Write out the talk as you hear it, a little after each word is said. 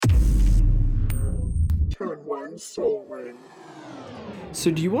Turn One Soul Ring.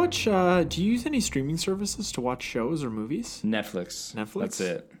 So do you watch? Do you use any streaming services to watch shows or movies? Netflix. That's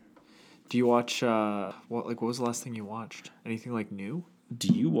it. Do you watch? What was the last thing you watched? Anything like new? Do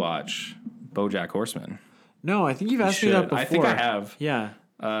you watch BoJack Horseman? No, I think you've asked me that before. I think I have. Yeah.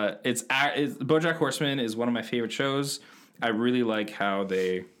 It's BoJack Horseman is one of my favorite shows. I really like how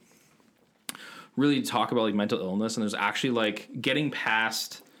they really talk about like mental illness, and there's actually like getting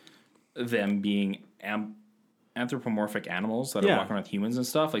past them being anthropomorphic animals that are walking around with humans and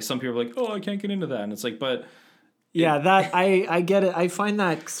stuff. Like some people are like, oh, I can't get into that, and it's like, but yeah, that I get it. I find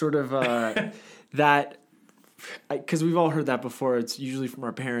that sort of that because we've all heard that before. It's usually from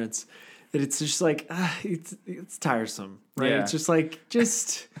our parents. That it's just like it's tiresome, right? Yeah. It's just like give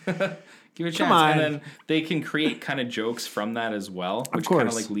it a chance, on. And then they can create kind of jokes from that as well, which kind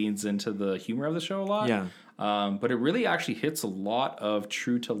of like leads into the humor of the show a lot. Yeah, but it really actually hits a lot of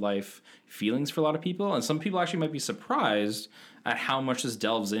true to life feelings for a lot of people, and some people actually might be surprised at how much this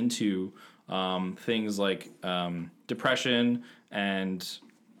delves into things like depression and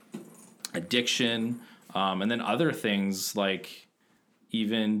addiction, and then other things like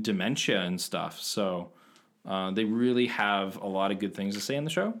even dementia and stuff. So they really have a lot of good things to say in the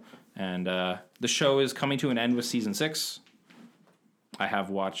show. And the show is coming to an end with season 6. I have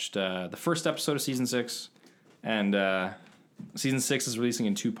watched the first episode of season 6. And season 6 is releasing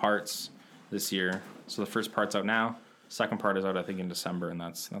in 2 parts this year. So the first part's out now. Second part is out, I think, in December. And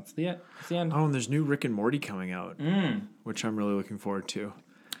that's the end. Oh, and there's new Rick and Morty coming out, which I'm really looking forward to.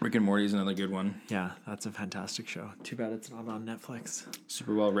 Rick and Morty is another good one. Yeah, that's a fantastic show. Too bad it's not on Netflix.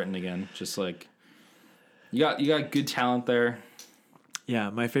 Super well written again. Just like you got good talent there. Yeah,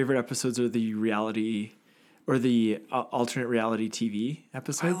 my favorite episodes are the reality or the alternate reality TV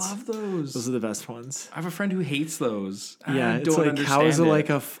episodes. I love those. Those are the best ones. I have a friend who hates those. Yeah, it's like how is it like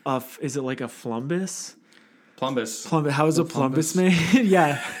is it like a flumbus? Plumbus. How is a plumbus made?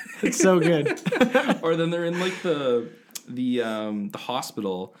 Yeah, it's so good. Or then they're in like the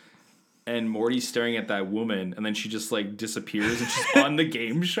hospital, and Morty's staring at that woman, and then she just like disappears, and she's on the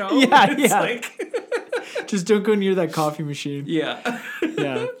game show. Yeah, it's like just don't go near that coffee machine. Yeah.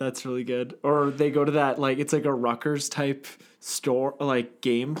 Yeah, that's really good. Or they go to that like it's like a Ruckers type store like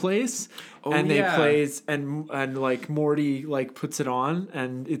game place, and they plays and like Morty like puts it on,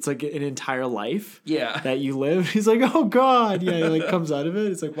 and it's like an entire life that you live. He's like, oh god, yeah, he like comes out of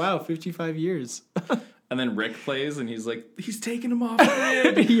it. It's like, wow, 55 years. And then Rick plays, and he's like, he's taking him off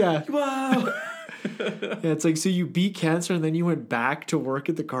the grid. Yeah. Wow. Yeah, it's like, so you beat cancer, and then you went back to work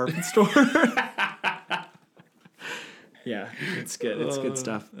at the carpet store. Yeah, it's good. It's good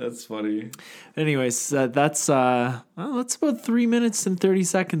stuff. That's funny. Anyways, that's about 3 minutes and 30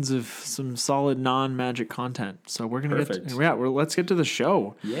 seconds of some solid non-magic content. So we're gonna let's get to the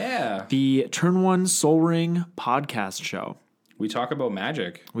show. Yeah, the Turn One Soul Ring podcast show. We talk about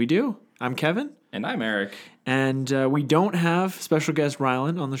magic. We do. I'm Kevin, and I'm Eric, and we don't have special guest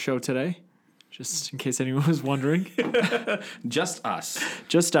Rylan on the show today. Just in case anyone was wondering, just us.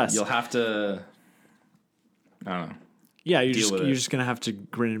 Just us. You'll have to. I don't know. Yeah, you're just gonna have to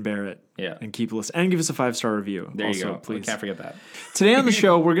grin and bear it. Yeah, and keep listening, and give us a 5-star review. There also, you go. Please, can't forget that. Today on the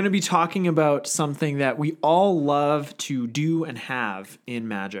show, we're going to be talking about something that we all love to do and have in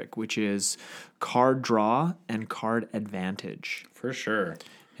Magic, which is card draw and card advantage. For sure.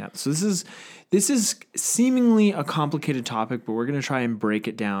 Yeah. So this is seemingly a complicated topic, but we're going to try and break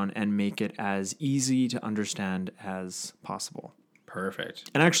it down and make it as easy to understand as possible. Perfect.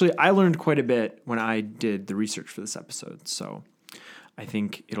 And actually, I learned quite a bit when I did the research for this episode. So I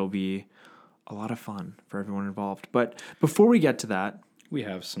think it'll be a lot of fun for everyone involved. But before we get to that, we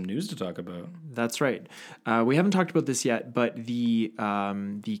have some news to talk about. That's right. We haven't talked about this yet, but the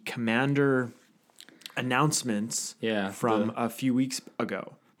Commander announcements from a few weeks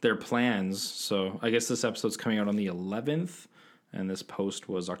ago. Their plans. So I guess this episode's coming out on the 11th, and this post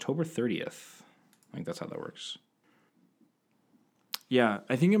was October 30th. I think that's how that works. Yeah,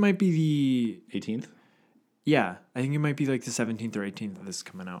 I think it might be the 18th. Yeah, I think it might be like the 17th or 18th of this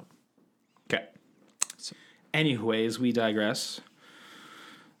coming out. Okay. So, anyways, we digress.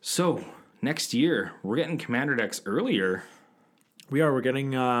 So, next year, we're getting Commander decks earlier. We're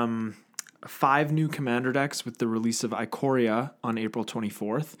getting 5 new Commander decks with the release of Ikoria on April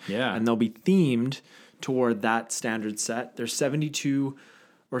 24th. Yeah. And they'll be themed toward that standard set. There's 72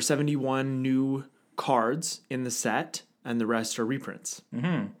 or 71 new cards in the set, and the rest are reprints.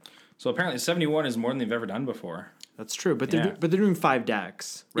 Mm-hmm. So apparently 71 is more than they've ever done before. That's true, but they're doing 5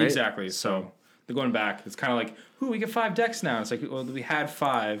 decks, right? Exactly. So they're going back. It's kind of like, we get 5 decks now. It's like, well, we had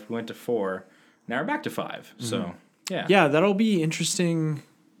 5, we went to 4, now we're back to 5. Mm-hmm. So yeah, that'll be interesting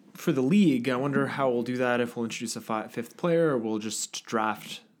for the league, I wonder how we'll do that, if we'll introduce a fifth player or we'll just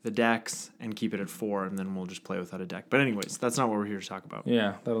draft the decks and keep it at 4 and then we'll just play without a deck. But anyways, that's not what we're here to talk about.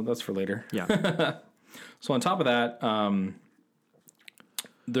 Yeah, that's for later. Yeah. So on top of that,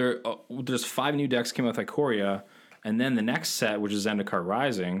 there's 5 new decks came out with Ikoria, and then the next set, which is Zendikar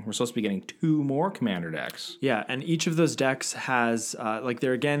Rising, we're supposed to be getting 2 more Commander decks. Yeah, and each of those decks has,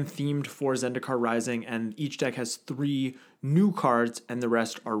 they're again themed for Zendikar Rising, and each deck has 3 new cards, and the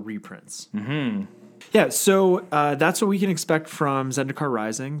rest are reprints. Mm-hmm. Yeah, so that's what we can expect from Zendikar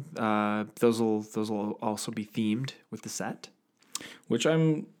Rising. Those will also be themed with the set, which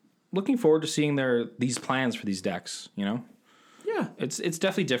I'm looking forward to seeing these plans for these decks. You know, yeah, it's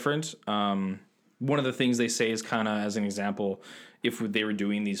definitely different. One of the things they say is kind of as an example, if they were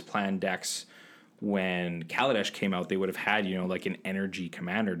doing these planned decks when Kaladesh came out, they would have had like an energy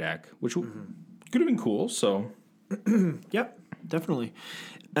commander deck, which could have been cool. So, yep, definitely.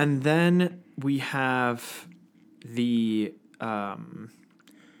 And then we have the new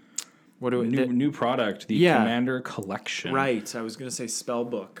product, the Commander Collection. Right. I was going to say spell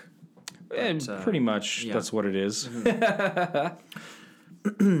book. Pretty much, that's what it is.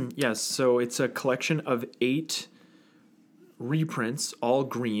 Yes. So it's a collection of 8 reprints, all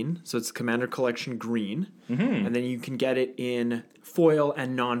green. So it's Commander Collection green, and then you can get it in foil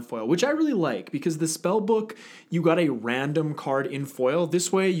and non-foil, which I really like because the spell book, you got a random card in foil.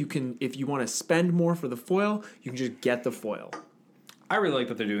 This way you can, if you want to spend more for the foil, you can just get the foil. I really like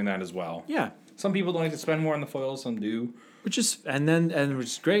that they're doing that as well. Yeah. Some people don't like to spend more on the foil, some do. Which is which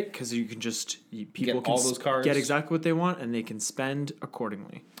is great because you can people can all those cards, get exactly what they want and they can spend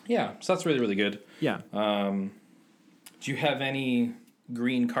accordingly. Yeah, so that's really, really good. Yeah. Do you have any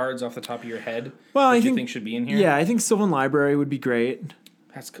green cards off the top of your head that you think should be in here? Yeah, I think Sylvan Library would be great.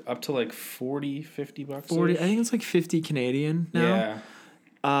 That's up to like $40-$50. 40, I think it's like 50 Canadian now.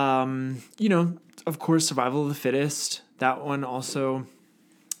 Yeah. Of course, Survival of the Fittest. That one also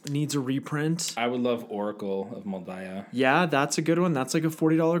needs a reprint. I would love Oracle of Moldaya. Yeah, that's a good one. That's like a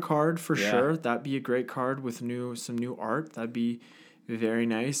 $40 card for sure. That'd be a great card with some new art. That'd be very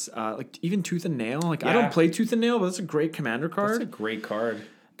nice. Like even Tooth and Nail. Like I don't play Tooth and Nail, but that's a great commander card. That's a great card.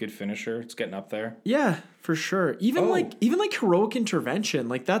 Good finisher. It's getting up there. Yeah, for sure. Even like Heroic Intervention.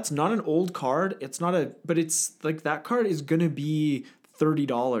 Like that's not an old card. But it's like that card is gonna be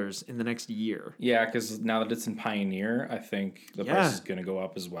 $30 in the next year. Yeah, because now that it's in Pioneer, I think the price is gonna go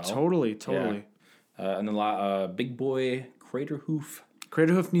up as well. Totally. Yeah. And then Big Boy Craterhoof.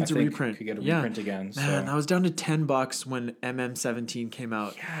 Craterhoof needs a reprint. Could get a reprint again. Man, that was down to $10 when MM17 came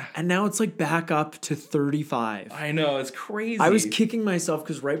out. Yeah. And now it's like back up to $35. I know, it's crazy. I was kicking myself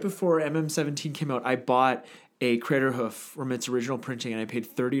because right before MM17 came out, I bought a Craterhoof from its original printing and I paid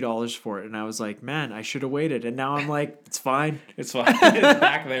 $30 for it. And I was like, man, I should have waited. And now I'm like, it's fine. It's fine. It's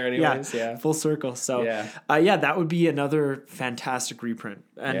back there anyways. Yeah. Full circle. So, that would be another fantastic reprint.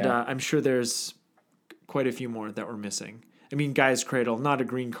 And I'm sure there's quite a few more that we're missing. I mean, Gaia's Cradle, not a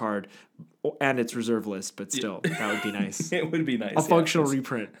green card, and it's reserve list, but still, that would be nice. It would be nice. A functional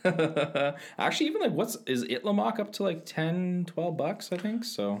reprint. Actually, even like is Itlimoc up to like $10-$12, I think,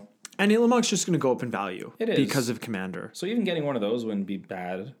 so. And Itlimoc just going to go up in value. It is. Because of Commander. So even getting one of those wouldn't be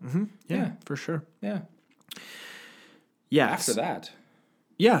bad. Mm-hmm. Yeah, for sure. Yeah. Yeah. After that.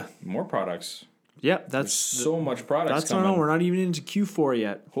 Yeah. More products. Yeah, there's so much products coming. We're not even into Q4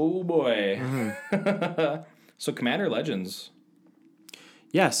 yet. Oh, boy. Mm-hmm. So Commander Legends.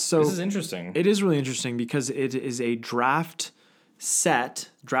 Yes. So this is interesting. It is really interesting because it is a draftable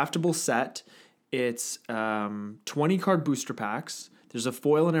set. It's 20 card booster packs. There's a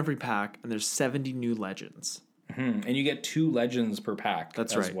foil in every pack, and there's 70 new legends. Mm-hmm. And you get 2 legends per pack.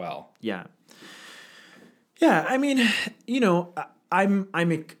 That's as right. well. Yeah. Yeah. I mean,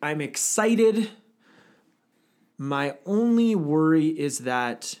 I'm excited. My only worry is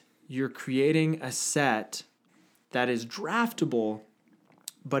that you're creating a set that is draftable,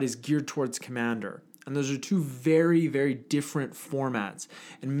 but is geared towards Commander. And those are 2 very, very different formats.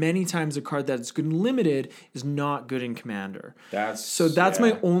 And many times a card that's good in Limited is not good in Commander. That's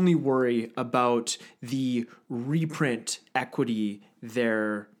my only worry about the reprint equity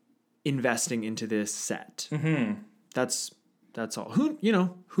they're investing into this set. Mm-hmm. That's all.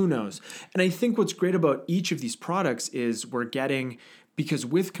 Who knows? And I think what's great about each of these products is we're getting, because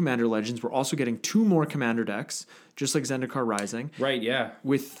with Commander Legends, we're also getting 2 more Commander decks, just like Zendikar Rising. Right, yeah.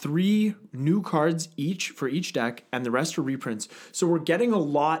 With 3 new cards each for each deck, and the rest are reprints. So we're getting a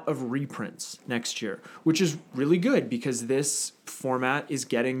lot of reprints next year, which is really good because this format is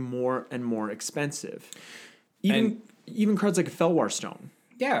getting more and more expensive. Even cards like a Felwar Stone.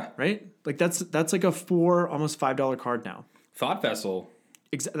 Yeah. Right? Like that's like a almost $5 card now. Thought Vessel.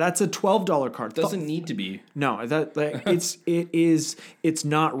 That's a $12 card. Doesn't need to be. No, it's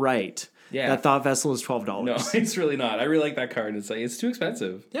not right. Yeah. That Thought Vessel is $12. No, it's really not. I really like that card. It's too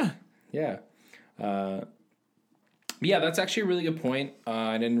expensive. Yeah. Yeah. Yeah, that's actually a really good point.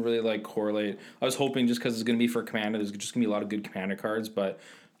 I didn't really correlate. I was hoping just because it's going to be for Commander, there's just going to be a lot of good Commander cards, but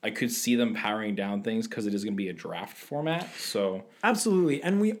I could see them powering down things because it is going to be a draft format. So absolutely,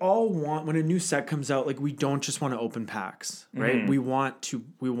 and we all want, when a new set comes out, we don't just want to open packs, right? Mm-hmm. We want to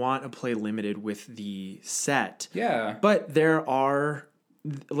play limited with the set. Yeah, but there are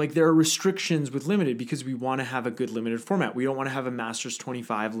restrictions with limited because we want to have a good limited format. We don't want to have a Masters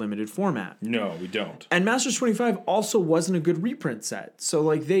 25 limited format. No, we don't. And Masters 25 also wasn't a good reprint set.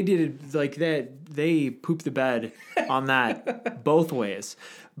 So they they pooped the bed on that both ways.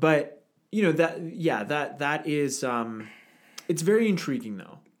 But that is it's very intriguing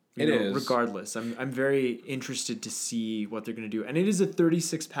though. It is. Regardless, I'm very interested to see what they're going to do, and it is a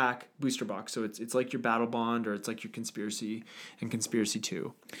 36-pack booster box, so it's like your Battle Bond or it's like your Conspiracy and Conspiracy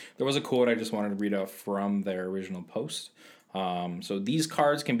 2. There was a quote I just wanted to read out from their original post. So these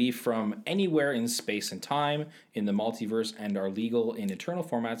cards can be from anywhere in space and time in the multiverse and are legal in eternal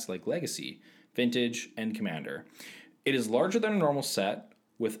formats like Legacy, Vintage, and Commander. It is larger than a normal set,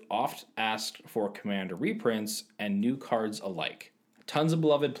 with oft asked for Commander reprints and new cards alike. Tons of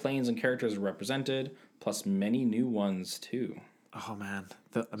beloved planes and characters are represented, plus many new ones too. Oh man,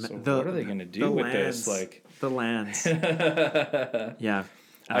 what are they going to do with lands, this? The lands. Yeah,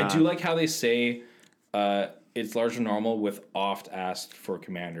 I do like how they say it's larger than normal with oft asked for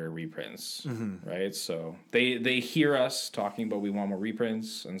Commander reprints, right? So they hear us talking about we want more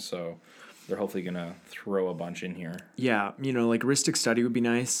reprints, and so they're hopefully going to throw a bunch in here. Yeah, Rhystic Study would be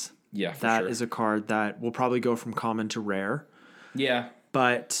nice. Yeah, for that sure. is a card that will probably go from common to rare. Yeah,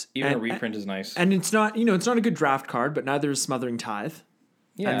 but even a reprint is nice, and it's not it's not a good draft card, but neither is Smothering Tithe.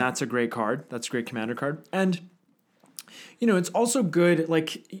 Yeah, and that's a great card. That's a great Commander card, and it's also good.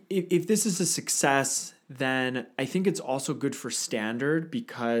 If this is a success, then I think it's also good for Standard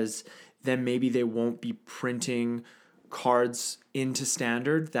because then maybe they won't be printing cards into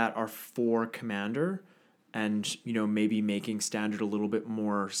Standard that are for Commander, and maybe making Standard a little bit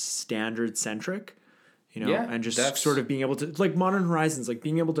more Standard centric. And just sort of being able to, like Modern Horizons,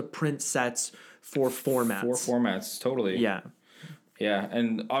 being able to print sets for formats. For formats, totally. Yeah. Yeah,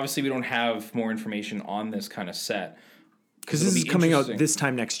 and obviously we don't have more information on this kind of set. Because this is coming out this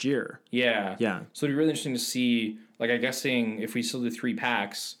time next year. Yeah. Yeah. So it'd be really interesting to see, I'm guessing if we still do 3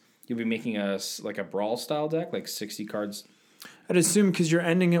 packs, you'll be making a Brawl style deck, 60 cards. I'd assume because you're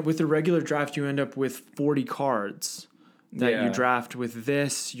ending it with a regular draft, you end up with 40 cards that you draft. With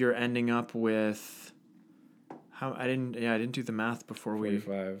this, you're ending up with... I didn't do the math before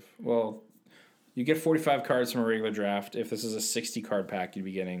 45. Well, you get 45 cards from a regular draft. If this is a 60 card pack, you'd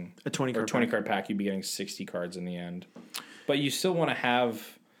be getting a 20 card pack. You'd be getting 60 cards in the end. But you still want to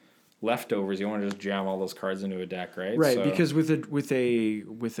have leftovers. You want to just jam all those cards into a deck, right? Right, so, because with a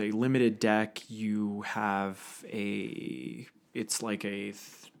limited deck, you have it's like a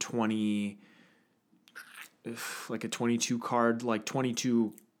 20, like a 22 card,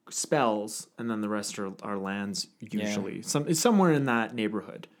 22 spells, and then the rest are lands usually. It's somewhere in that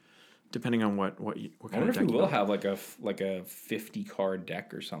neighborhood, depending on what kind of deck. I wonder if we will have a 50 card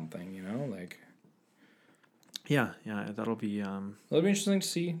deck or something. Yeah, that'll be. It'll be interesting to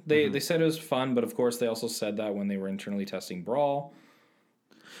see. They said it was fun, but of course they also said that when they were internally testing Brawl.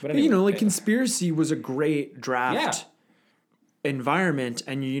 But anyway, Conspiracy was a great draft. Environment,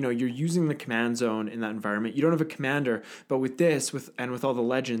 and you're using the command zone in that environment. You don't have a commander, but with this, with all the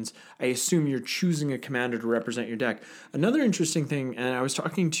legends, I assume you're choosing a commander to represent your deck. Another interesting thing, and I was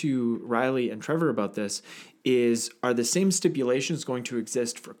talking to Riley and Trevor about this, are the same stipulations going to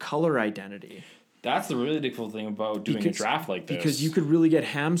exist for color identity? That's the really cool thing about doing a draft like this. Because you could really get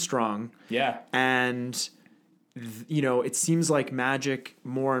hamstrung. Yeah. And it seems like Magic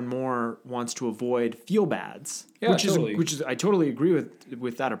more and more wants to avoid feel bads, which is I totally agree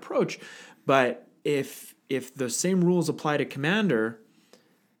with that approach. But if the same rules apply to Commander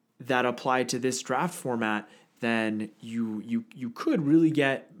that apply to this draft format, then you could really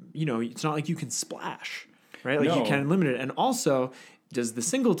get, it's not like you can splash, right? You can limit it. And also, does the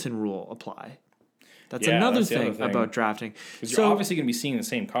singleton rule apply? That's another thing about drafting. Because you're obviously going to be seeing the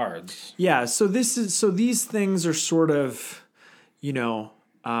same cards. Yeah, so these things are sort of,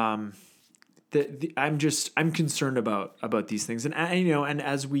 I'm concerned about these things, and and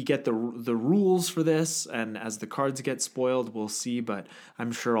as we get the rules for this, and as the cards get spoiled, we'll see. But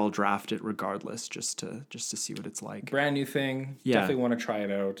I'm sure I'll draft it regardless, just to see what it's like. Brand new thing. Yeah. Definitely want to try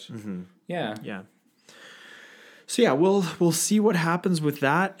it out. Mm-hmm. Yeah. Yeah. So yeah, we'll see what happens with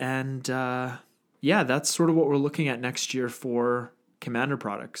that, and yeah, that's sort of what we're looking at next year for Commander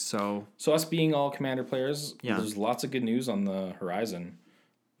products. So us being all Commander players, Yeah. there's lots of good news on the horizon.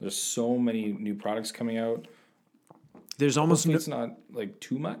 There's so many new products coming out. there's almost Hopefully it's not like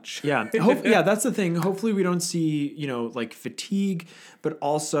too much. yeah, yeah, that's the thing. Hopefully we don't see, like fatigue, but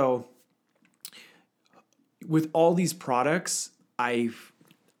also with all these products, I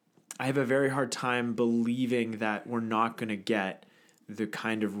have a very hard time believing that we're not going to get the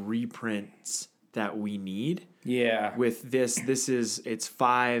kind of reprints that we need. Yeah. With it's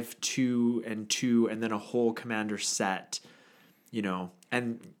 5, 2, and 2, and then a whole Commander set,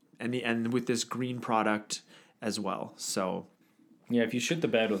 and with this green product as well. So Yeah, if you shit the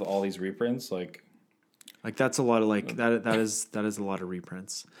bed with all these reprints, like that's a lot of that is a lot of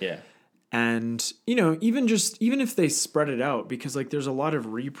reprints. yeah. And even if they spread it out, because there's a lot of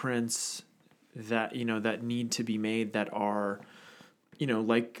reprints that that need to be made that are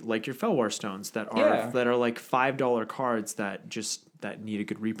like your Felwar stones that are like $5 cards that need a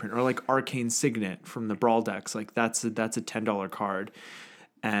good reprint, or like Arcane Signet from the Brawl decks, that's a $10 card,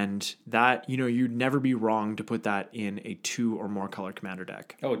 and that you'd never be wrong to put that in a 2 or more color Commander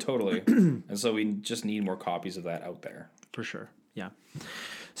deck. Oh, totally. And so we just need more copies of that out there. For sure. Yeah.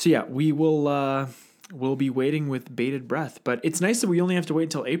 So yeah, we will we'll be waiting with bated breath, but it's nice that we only have to wait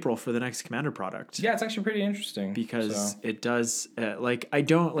until April for the next Commander product. Yeah, it's actually pretty interesting because it does I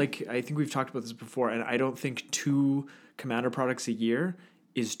think we've talked about this before, and I don't think 2 Commander products a year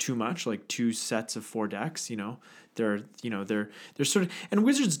is too much. 2 sets of 4 decks, they're sort of, and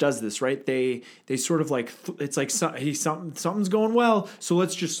Wizards does this, right? They sort of it's like something's going well, so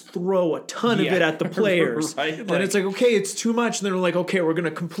let's just throw a ton of it at the players. Right? And it's okay, it's too much, and then we're like, okay, we're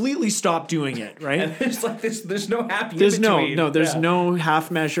gonna completely stop doing it, right? And there's no happy. There's there's no half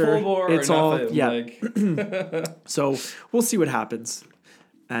measure. Full bore it's or all nothing, So we'll see what happens,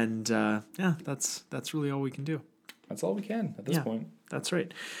 and that's really all we can do. That's all we can at this point. That's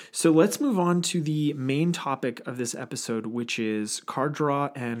right. So let's move on to the main topic of this episode, which is card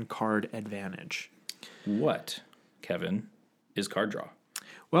draw and card advantage. What, Kevin, is card draw?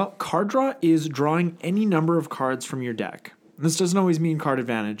 Well, card draw is drawing any number of cards from your deck. This doesn't always mean card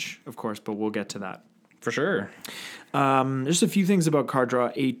advantage, of course, but we'll get to that. For sure. There's a few things about card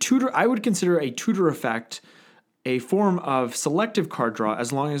draw. I would consider a tutor effect a form of selective card draw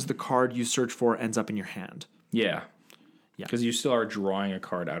as long as the card you search for ends up in your hand. Yeah. Because you still are drawing a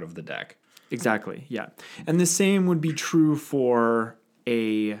card out of the deck. Exactly, yeah. And the same would be true for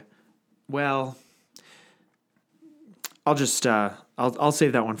I'll just I'll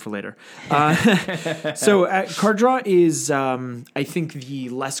save that one for later. So card draw is I think the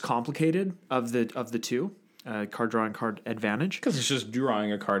less complicated of the two. Card draw and card advantage. Because it's just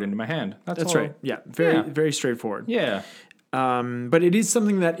drawing a card into my hand. That's right. Yeah, very straightforward. Yeah. But it is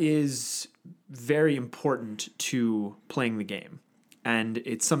something that is very important to playing the game, and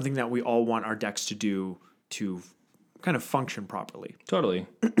it's something that we all want our decks to do to kind of function properly. Totally.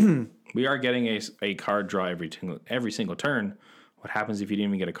 We are getting a card draw every single turn. What happens if you didn't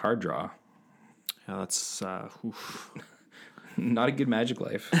even get a card draw? Yeah, that's not a good Magic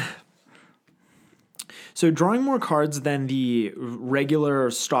life. So drawing more cards than the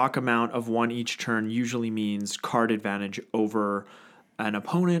regular stock amount of 1 each turn usually means card advantage over an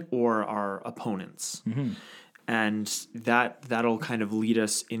opponent or our opponents. Mm-hmm. And that'll kind of lead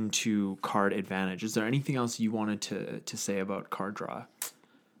us into card advantage. Is there anything else you wanted to say about card draw?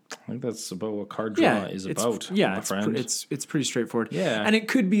 I think that's about what card draw is about. Yeah, my friend. It's pretty straightforward. Yeah. And it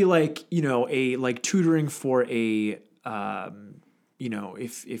could be a tutoring for a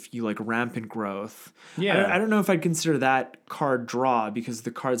if you like rampant growth. Yeah. I don't know if I'd consider that card draw because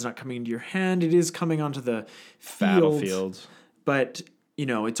the card's not coming into your hand. It is coming onto the battlefield. But,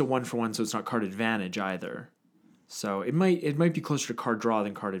 it's a 1-for-1, so it's not card advantage either. So it might be closer to card draw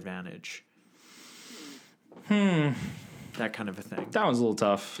than card advantage. That kind of a thing. That one's a little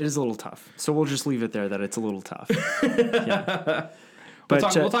tough. It is a little tough. So we'll just leave it there that it's a little tough. Yeah.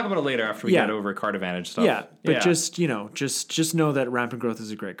 But we'll talk about it later after we get over card advantage stuff. Yeah, but just know that rampant growth is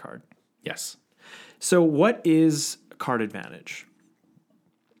a great card. Yes. So what is card advantage?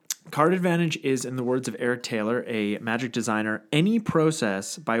 Card advantage is, in the words of Eric Taylor, a Magic designer, any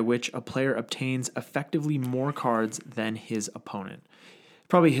process by which a player obtains effectively more cards than his opponent.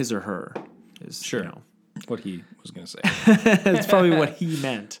 Probably his or her is sure. What he was going to say. It's probably what he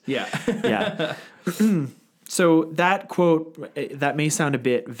meant. Yeah. Yeah. So that quote, that may sound a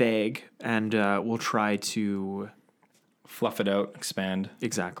bit vague, and we'll try to fluff it out, expand.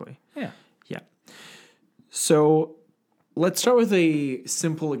 Exactly. Yeah. Yeah. So let's start with a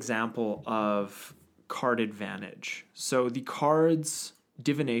simple example of card advantage. So the cards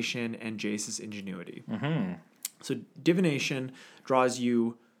Divination and Jace's Ingenuity. Mm-hmm. So Divination draws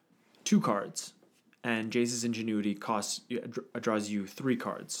you 2 cards, and Jace's Ingenuity draws you 3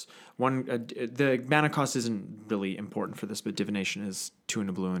 cards. The mana cost isn't really important for this, but Divination is 2 and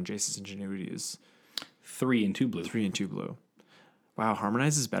a blue, and Jace's Ingenuity is 3 and 2 blue. 3 and 2 blue. Wow,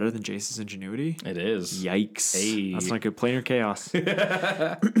 Harmonize is better than Jace's Ingenuity? It is. Yikes. Hey. That's not good. Planar chaos. Get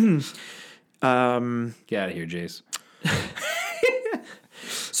out of here, Jace.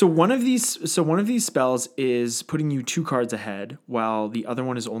 So one of these spells is putting you 2 cards ahead, while the other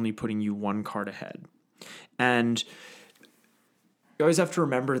one is only putting you 1 card ahead. And you always have to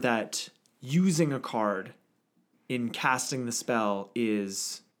remember that using a card in casting the spell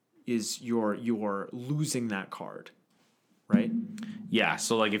is you're losing that card, right? Yeah,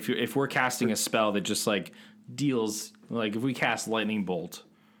 so like if we're casting a spell that just like deals, like if we cast Lightning Bolt,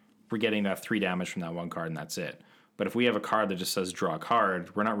 we're getting that 3 damage from that 1 card and that's it. But if we have a card that just says draw a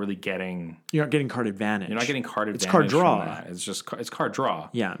card, we're not really getting... You're not getting card advantage. You're not getting card advantage. It's card draw. From that. It's card draw.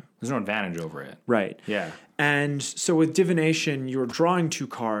 Yeah. There's no advantage over it. Right. Yeah. And so with Divination, you're drawing 2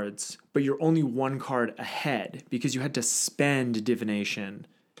 cards, but you're only 1 card ahead because you had to spend Divination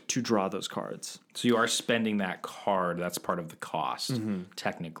to draw those cards. So you are spending that card. That's part of the cost,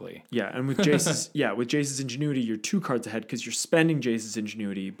 technically. Yeah, and with Jace's Ingenuity, you're 2 cards ahead because you're spending Jace's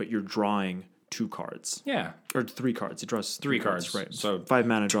Ingenuity, but you're drawing 2 cards. Yeah. Or 3 cards. It draws 3 cards. right? So 5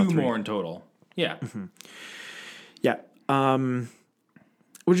 mana, draw 2 3. more in total. Yeah. Mm-hmm. Yeah.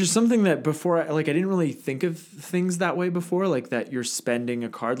 Which is something that before, I didn't really think of things that way before, like that you're spending a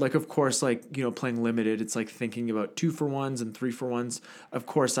card. Like, of course, playing limited, it's like thinking about 2-for-1s and 3-for-1s. Of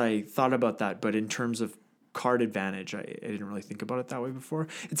course, I thought about that, but in terms of card advantage, I didn't really think about it that way before.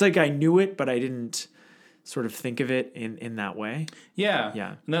 It's like I knew it, but I didn't sort of think of it in that way. Yeah. Yeah.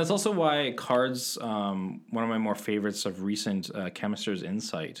 And that's also why cards, one of my more favorites of recent Chemister's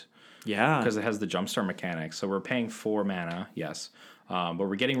Insight. Yeah. Because it has the Jumpstart mechanic. So we're paying 4 mana, yes. But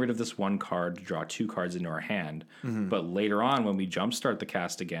we're getting rid of this 1 card to draw 2 cards into our hand. Mm-hmm. But later on, when we jumpstart the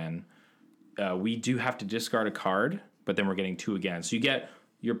cast again, we do have to discard a card, but then we're getting 2 again. So you get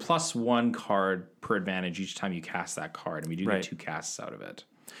your +1 card per advantage each time you cast that card, and we do get 2 casts out of it.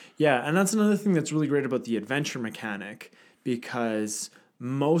 Yeah, and that's another thing that's really great about the adventure mechanic, because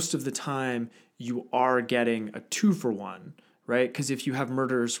most of the time you are getting a 2-for-1, right? Because if you have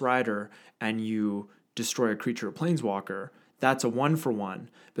Murderous Rider and you destroy a creature or planeswalker, that's a 1-for-1,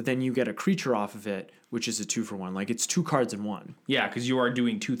 but then you get a creature off of it, which is a 2-for-1. Like, it's 2 cards in 1. Yeah, because you are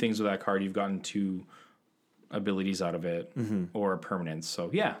doing 2 things with that card. You've gotten 2 abilities out of it, or a permanence. So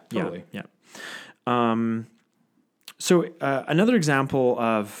yeah, totally. Yeah. So another example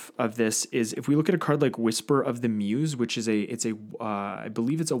of this is if we look at a card like Whisper of the Muse, which is I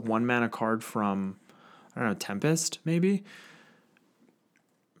believe it's a 1 mana card from, I don't know, Tempest, maybe.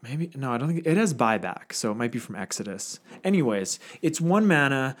 Maybe, no, I don't think it has buyback, so it might be from Exodus. Anyways, it's 1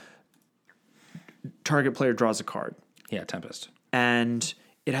 mana, target player draws a card. Yeah, Tempest. And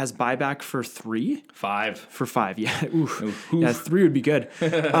it has buyback for 3? 5. For 5, yeah. Oof. Yeah, 3 would be good.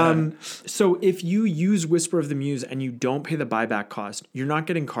 So if you use Whisper of the Muse and you don't pay the buyback cost, you're not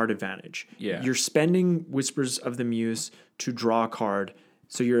getting card advantage. Yeah. You're spending Whispers of the Muse to draw a card,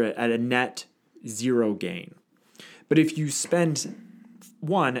 so you're at a net 0 gain. But if you spend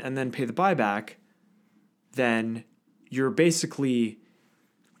 1 and then pay the buyback, then you're basically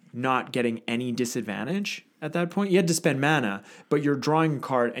not getting any disadvantage at that point. You had to spend mana, but you're drawing a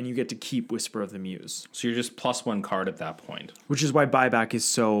card and you get to keep Whisper of the Muse. So you're just +1 card at that point. Which is why buyback is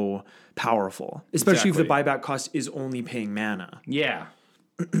so powerful, especially if the buyback cost is only paying mana. Yeah.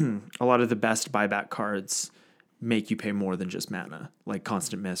 A lot of the best buyback cards make you pay more than just mana, like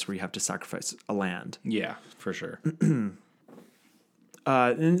Constant Miss, where you have to sacrifice a land. Yeah, for sure.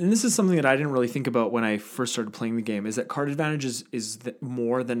 And this is something that I didn't really think about when I first started playing the game, is that card advantage is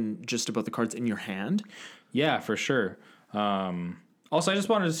more than just about the cards in your hand. Yeah, for sure. Also, I just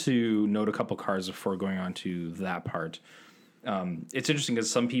wanted to note a couple cards before going on to that part. It's interesting because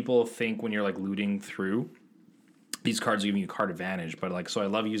some people think when you're like looting through, these cards are giving you card advantage. But so I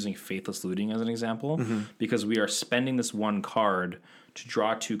love using Faithless Looting as an example, because we are spending this 1 card to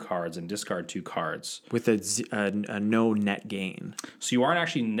draw 2 cards and discard 2 cards. With a no net gain. So you aren't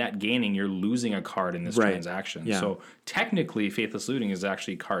actually net gaining, you're losing a card in this transaction. Yeah. So technically, Faithless Looting is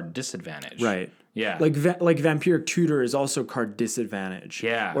actually card disadvantage. Right. Yeah. Like Vampiric Tutor is also card disadvantage.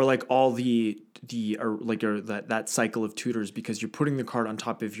 Yeah. Or like all the that cycle of tutors, because you're putting the card on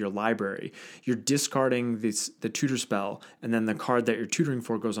top of your library. You're discarding the tutor spell, and then the card that you're tutoring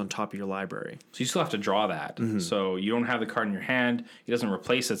for goes on top of your library. So you still have to draw that. So you don't have the card in your hand. It doesn't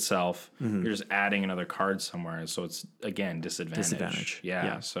replace itself. You're just adding another card somewhere. So it's, again, disadvantage.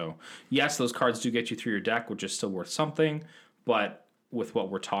 Yeah. So yes, those cards do get you through your deck, which is still worth something. But with what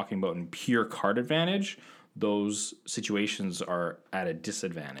we're talking about in pure card advantage, those situations are at a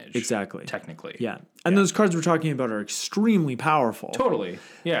disadvantage. Exactly. Technically. Yeah. And those cards we're talking about are extremely powerful. Totally.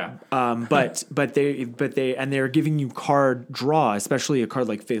 Yeah. But they're giving you card draw, especially a card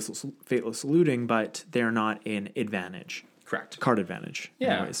like Fateless Looting, but they're not an advantage. Correct. Card advantage.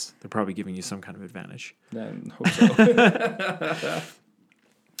 Yeah. Anyways, they're probably giving you some kind of advantage. Then hope so.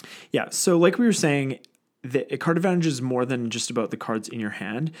 Yeah. So like we were saying, the card advantage is more than just about the cards in your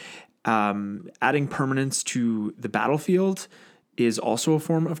hand. Adding permanence to the battlefield is also a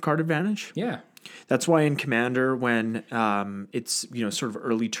form of card advantage. Yeah. That's why in Commander, when it's sort of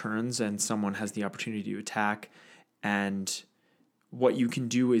early turns and someone has the opportunity to attack, and what you can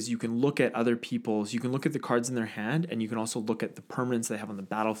do is you can look at other people's, you can look at the cards in their hand, and you can also look at the permanents they have on the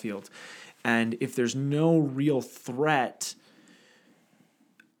battlefield. And if there's no real threat,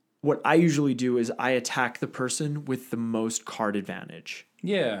 what I usually do is I attack the person with the most card advantage.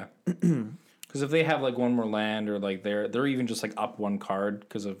 Yeah. Because if they have like one more land, or like they're even just like up one card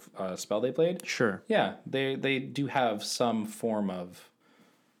because of a spell they played. Sure. Yeah, they do have some form of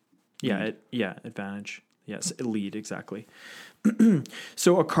advantage. Yes, lead, exactly.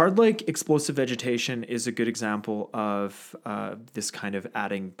 So a card like Explosive Vegetation is a good example of this kind of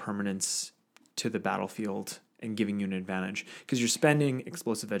adding permanence to the battlefield and giving you an advantage, because you're spending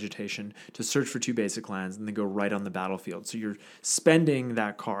Explosive Vegetation to search for 2 basic lands and then go right on the battlefield. So you're spending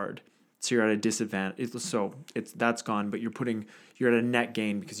that card, so you're at a disadvantage. So that's gone, but you're at a net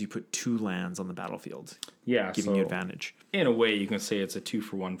gain because you put 2 lands on the battlefield. Yeah, giving you advantage. In a way, you can say it's a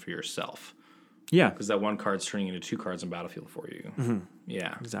 2-for-1 for yourself. Yeah, because that one card's turning into 2 cards on battlefield for you. Mm-hmm.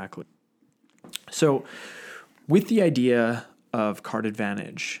 Yeah, exactly. So, with the idea of card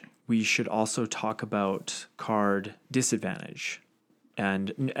advantage, we should also talk about card disadvantage,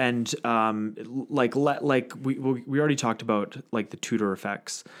 and we already talked about like the tutor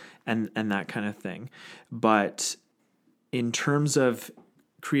effects and that kind of thing, but in terms of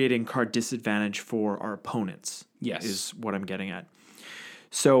creating card disadvantage for our opponents, yes, is what I'm getting at.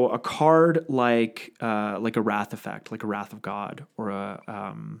 So a card like a Wrath effect, like a Wrath of God or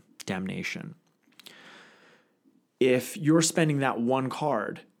a Damnation, if you're spending that one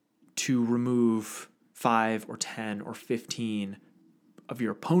card to remove 5 or 10 or 15 of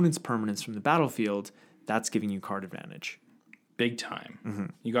your opponent's permanents from the battlefield, that's giving you card advantage. Big time. Mm-hmm.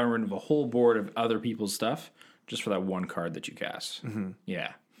 You got rid of a whole board of other people's stuff just for that one card that you cast. Mm-hmm.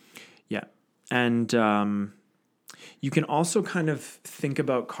 Yeah. Yeah. And you can also kind of think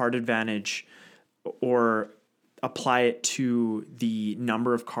about card advantage or apply it to the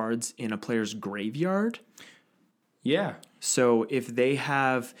number of cards in a player's graveyard. Yeah. So if they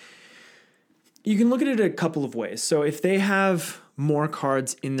have... You can look at it a couple of ways. So if they have more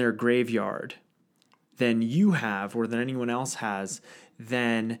cards in their graveyard than you have or than anyone else has,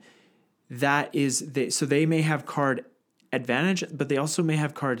 then so they may have card advantage, but they also may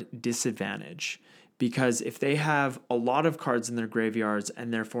have card disadvantage. Because if they have a lot of cards in their graveyards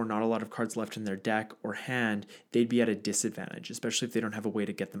and therefore not a lot of cards left in their deck or hand, they'd be at a disadvantage, especially if they don't have a way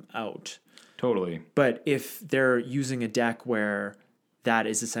to get them out. Totally. But if they're using a deck where that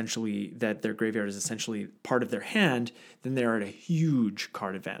their graveyard is essentially part of their hand, then they're at a huge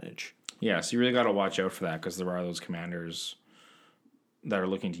card advantage. Yeah, so you really got to watch out for that, because there are those commanders that are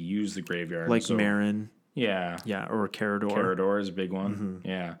looking to use the graveyard. Like Marin. Yeah. Yeah, or Carador. Carador is a big one. Mm-hmm.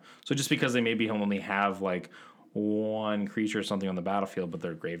 Yeah. So just because they maybe only have like one creature or something on the battlefield, but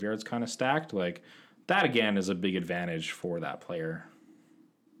their graveyard's kind of stacked, like that again is a big advantage for that player.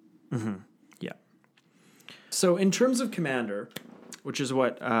 Mm-hmm. Yeah. So in terms of Commander, which is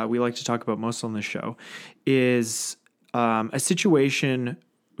what we like to talk about most on this show, is a situation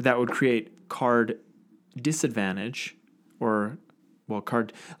that would create card disadvantage or... Well,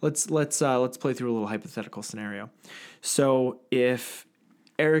 card. Let's play through a little hypothetical scenario. So if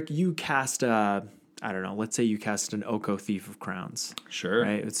Eric, you cast let's say you cast an Oko Thief of Crowns. Sure.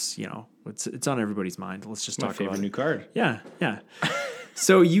 Right. It's it's on everybody's mind. Let's just talk about my favorite new card. Yeah. Yeah.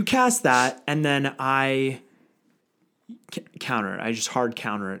 So you cast that, and then I counter it. I just hard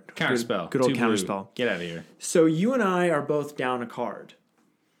counter it. Counter spell. Good old counter spell. Get out of here. So you and I are both down a card.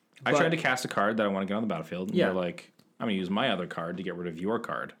 I tried to cast a card that I want to get on the battlefield. And yeah. You're like, I'm going to use my other card to get rid of your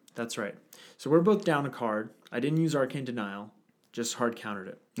card. That's right. So we're both down a card. I didn't use Arcane Denial, just hard countered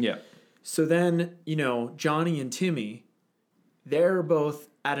it. Yeah. So then, Johnny and Timmy, they're both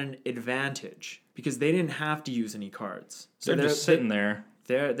at an advantage because they didn't have to use any cards. So they're just sitting there.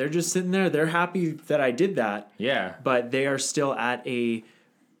 They're just sitting there. They're happy that I did that. Yeah. But they are still at a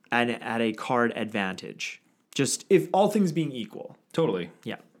card advantage. Just if all things being equal. Totally.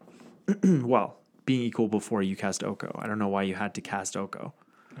 Yeah. Well, being equal before you cast Oko. I don't know why you had to cast Oko.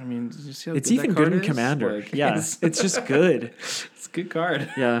 I mean, did you see how It's good even that good card in is? Commander. Like, Yeah, it's just good. It's a good card.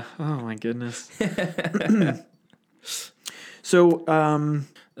 Yeah. Oh my goodness. So,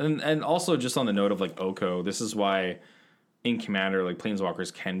 and also just on the note of like Oko, this is why in Commander, like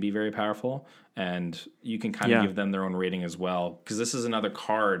Planeswalkers can be very powerful, and you can kind of give them their own rating as well. Because this is another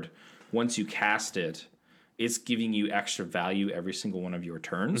card. Once you cast it, it's giving you extra value every single one of your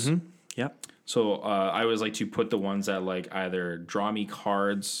turns. Mm-hmm. Yep. So I always like to put the ones that like either draw me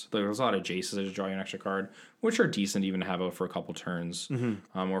cards. Like there's a lot of Jaces that just draw you an extra card, which are decent even to have out for a couple turns.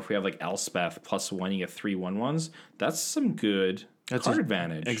 Or if we have like Elspeth +1, you get 3 1/1s. That's some good card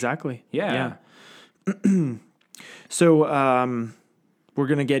advantage. Exactly. Yeah. So we're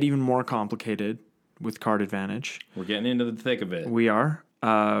gonna get even more complicated with card advantage. We're getting into the thick of it. We are.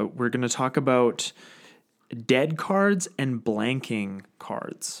 We're gonna talk about dead cards and blanking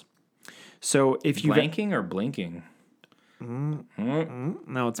cards. So if you blanking or blinking?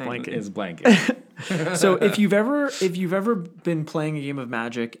 No, it's blanking. It's blanking. So if you've ever been playing a game of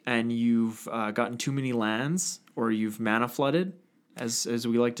Magic and you've gotten too many lands or you've mana flooded, as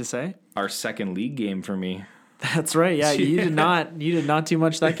we like to say, Our second league game for me. that's right. Yeah, you did not too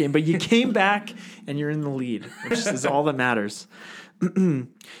much that game, but you came back and you're in the lead, which is all that matters.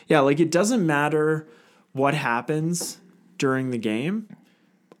 Yeah, like it doesn't matter what happens during the game.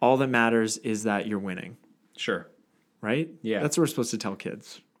 All that matters is that you're winning. Sure. Right? Yeah. That's what we're supposed to tell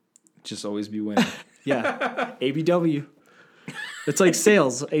kids. Just always be winning. Yeah. ABW. It's like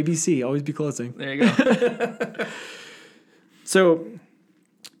sales. ABC. Always be closing. There you go. So,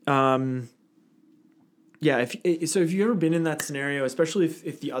 yeah. If you've ever been in that scenario, especially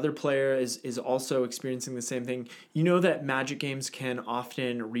if the other player is also experiencing the same thing, you know that Magic games can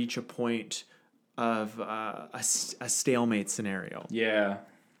often reach a point of a stalemate scenario. Yeah.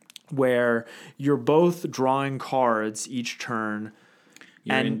 Where you're both drawing cards each turn.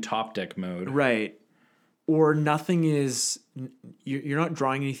 You're in top deck mode. Right. Or nothing is... You're not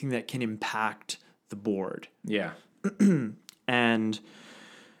drawing anything that can impact the board. Yeah. And,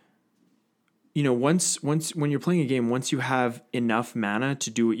 once when you're playing a game, once you have enough mana to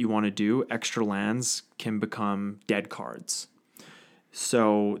do what you want to do, extra lands can become dead cards.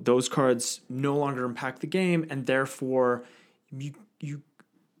 So those cards no longer impact the game, and therefore you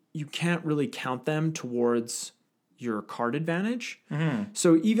can't really count them towards your card advantage.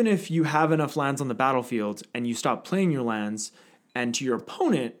 So even if you have enough lands on the battlefield and you stop playing your lands, and to your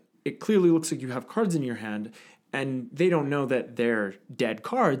opponent, it clearly looks like you have cards in your hand, and they don't know that they're dead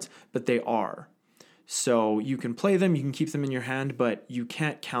cards, but they are. So you can play them, you can keep them in your hand, but you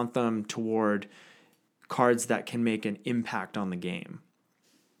can't count them toward cards that can make an impact on the game.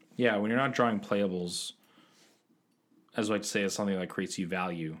 Yeah, when you're not drawing playables, as I like to say, it's something that creates you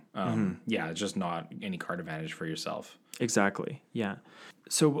value. Yeah, it's just not any card advantage for yourself. Exactly, yeah.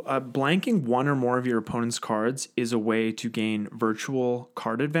 So blanking one or more of your opponent's cards is a way to gain virtual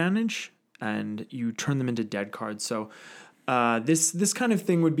card advantage, and you turn them into dead cards. So this kind of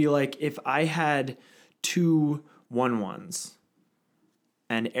thing would be like if I had 2 1/1s,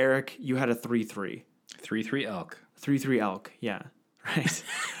 and Eric, you had a 3/3. 3/3 elk. 3/3 elk, yeah, right.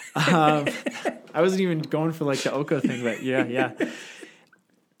 I wasn't even going for like the Oko thing, but yeah.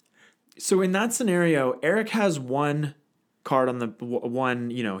 So in that scenario, Eric has one card on the one,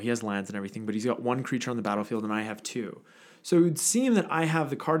 he has lands and everything, but he's got one creature on the battlefield and I have 2. So it would seem that I have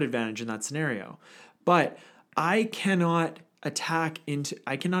the card advantage in that scenario, but I cannot attack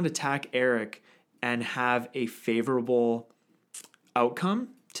Eric and have a favorable outcome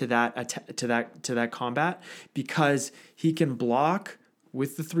to that combat, because he can block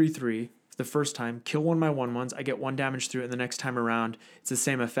with the 3/3 the first time, kill one of my 1/1s, I get 1 damage through it, and the next time around it's the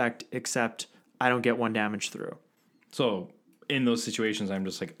same effect except I don't get 1 damage through. So in those situations, I'm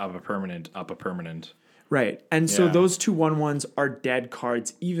just like up a permanent. Right. And so those 2 1/1s are dead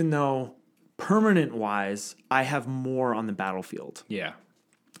cards, even though permanent wise I have more on the battlefield. Yeah.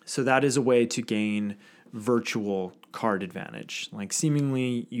 So that is a way to gain virtual card advantage. Like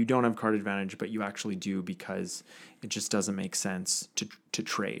seemingly you don't have card advantage, but you actually do, because it just doesn't make sense to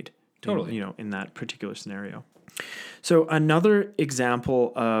trade. Totally. In that particular scenario. So another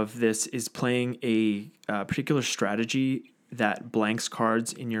example of this is playing a particular strategy that blanks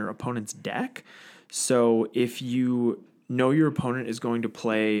cards in your opponent's deck. So if you know your opponent is going to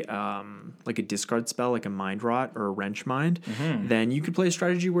play like a discard spell, like a Mind Rot or a Wrench Mind, then you could play a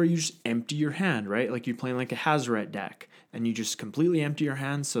strategy where you just empty your hand, right? Like you're playing like a Hazoret deck, and you just completely empty your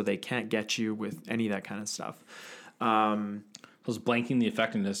hand so they can't get you with any of that kind of stuff. Those blanking the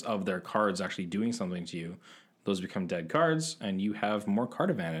effectiveness of their cards actually doing something to you. Those become dead cards, and you have more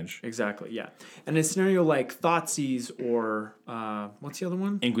card advantage. Exactly, yeah. And a scenario like Thoughtseize or what's the other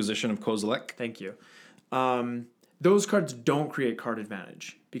one? Inquisition of Kozilek. Thank you. Those cards don't create card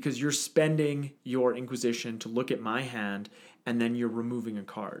advantage because you're spending your Inquisition to look at my hand, and then you're removing a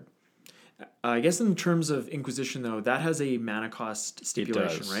card. I guess in terms of Inquisition, though, that has a mana cost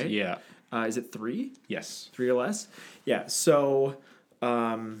stipulation, right? Yeah. Is it 3? Yes. 3 or less? Yeah, so...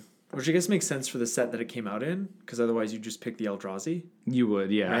 which I guess makes sense for the set that it came out in, because otherwise you just pick the Eldrazi. You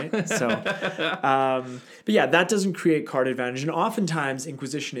would, yeah. Right? So, but yeah, that doesn't create card advantage. And oftentimes,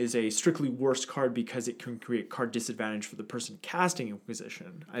 Inquisition is a strictly worse card because it can create card disadvantage for the person casting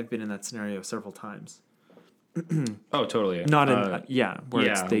Inquisition. I've been in that scenario several times. Oh, totally. Not in, where yeah,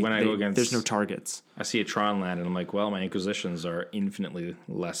 when I go against... there's no targets. I see a Tron land, and I'm like, well, my Inquisitions are infinitely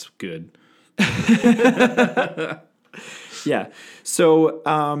less good. Yeah. So,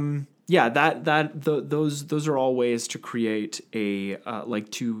 those are all ways to create a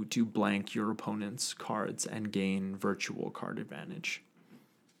to blank your opponent's cards and gain virtual card advantage.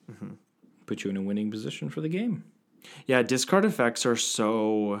 Mm-hmm. Put you in a winning position for the game. Yeah, discard effects are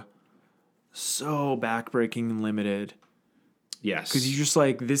so backbreaking and limited. Yes. Because you're just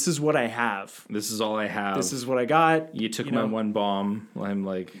like, this is what I have. This is all I have. This is what I got. You took my one bomb. I'm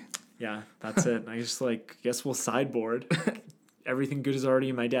like... Yeah, that's it. I just guess we'll sideboard. Everything good is already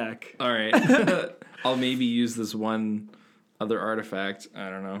in my deck. All right. I'll maybe use this one other artifact. I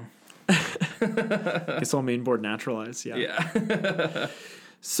don't know. Guess I'll mainboard Naturalize. Yeah. Yeah.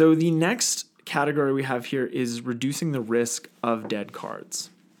 So the next category we have here is reducing the risk of dead cards.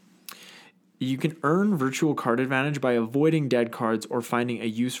 You can earn virtual card advantage by avoiding dead cards or finding a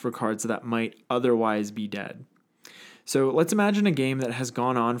use for cards that might otherwise be dead. So let's imagine a game that has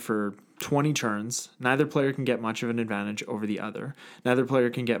gone on for 20 turns. Neither player can get much of an advantage over the other. Neither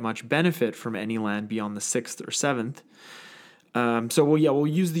player can get much benefit from any land beyond the 6th or 7th. We'll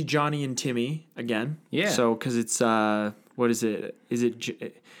use the Johnny and Timmy again. Yeah. So, because it's, what is it?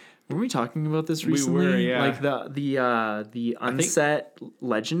 Were we talking about this recently? We were, yeah. Like the unset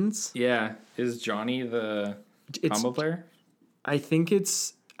legends? Yeah. Is Johnny the combo player? I think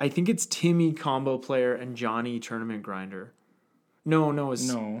it's Timmy combo player and Johnny tournament grinder. No, it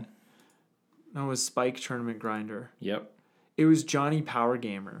was Spike tournament grinder. Yep. It was Johnny Power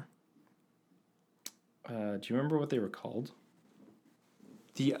Gamer. Do you remember what they were called?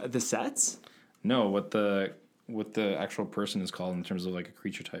 The sets? No, what the actual person is called in terms of like a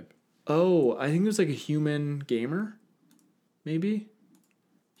creature type. Oh, I think it was like a human gamer, maybe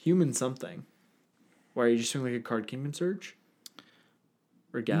human something. Why are you just doing like a Card Kingdom search?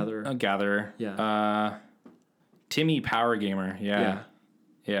 Or Gatherer. A Gatherer. Yeah. Timmy Power Gamer. Yeah.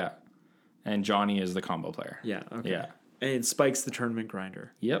 And Johnny is the combo player. Yeah. Okay. Yeah. And Spike's the tournament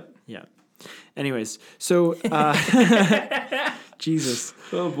grinder. Yep. Yeah. Anyways, so Jesus.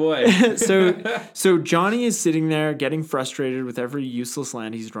 Oh boy. So Johnny is sitting there getting frustrated with every useless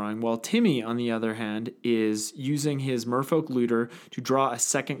land he's drawing, while Timmy, on the other hand, is using his Merfolk Looter to draw a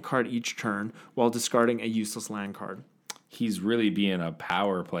second card each turn while discarding a useless land card. He's really being a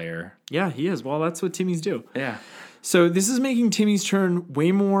power player. Yeah, he is. Well, that's what Timmy's do. Yeah. So this is making Timmy's turn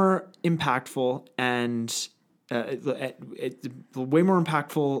way more impactful and way more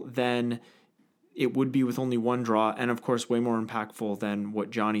impactful than it would be with only one draw, and of course, way more impactful than what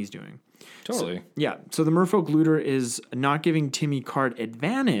Johnny's doing. Totally. So the Merfolk Looter is not giving Timmy card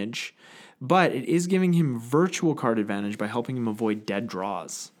advantage, but it is giving him virtual card advantage by helping him avoid dead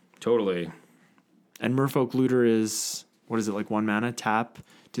draws. Totally. And Merfolk Looter is... What is it, like 1 mana, tap,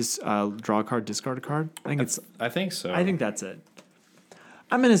 draw a card, discard a card? I think so. I think that's it.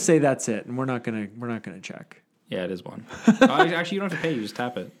 I'm gonna say that's it, and we're not gonna check. Yeah, it is 1. Actually, you don't have to pay. You just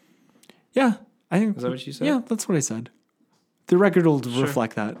tap it. Yeah, I think. Is that what you said? Yeah, that's what I said. The record will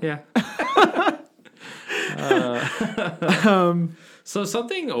reflect that. Yeah. So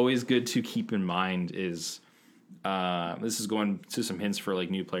something always good to keep in mind is. This is going to some hints for like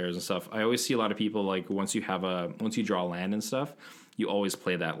new players and stuff. I always see a lot of people like once you draw land and stuff, you always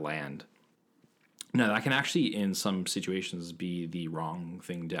play that land. Now that can actually in some situations be the wrong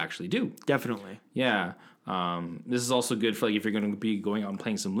thing to actually do. Definitely. Yeah. This is also good for like if you're going to be going out and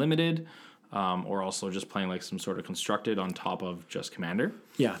playing some limited, or also just playing like some sort of constructed on top of just commander.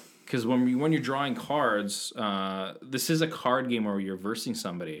 Yeah. Because when you're drawing cards, this is a card game where you're versing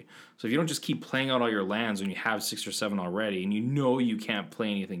somebody. So if you don't just keep playing out all your lands when you have 6 or 7 already, and you know you can't play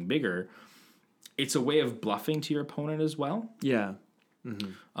anything bigger, it's a way of bluffing to your opponent as well. Yeah.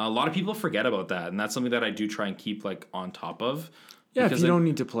 A lot of people forget about that, and that's something that I do try and keep like on top of. Yeah, if you don't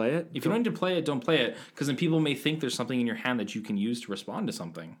need to play it. If you don't need to play it, don't play it. Because then people may think there's something in your hand that you can use to respond to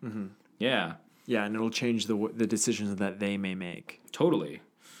something. Mm-hmm. Yeah. Yeah, and it'll change the decisions that they may make. Totally.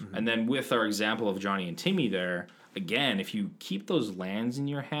 Mm-hmm. And then with our example of Johnny and Timmy there, again, if you keep those lands in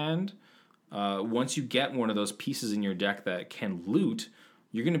your hand, once you get one of those pieces in your deck that can loot,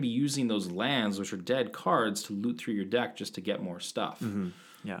 you're going to be using those lands, which are dead cards, to loot through your deck just to get more stuff. Mm-hmm.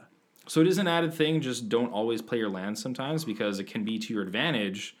 Yeah. So it is an added thing. Just don't always play your lands sometimes, because it can be to your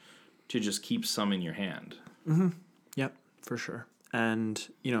advantage to just keep some in your hand. Mm-hmm. Yep, for sure. And,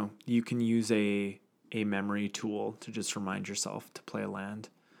 you can use a memory tool to just remind yourself to play a land.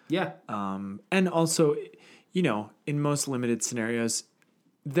 Yeah. And also, in most limited scenarios,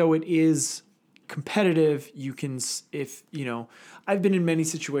 though it is competitive, you can, I've been in many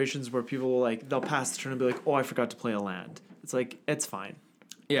situations where people will they'll pass the turn and be like, oh, I forgot to play a land. It's like, it's fine.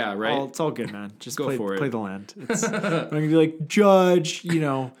 Yeah, right. It's all good, man. Just Go for it. Play the land. I'm not gonna be like, judge,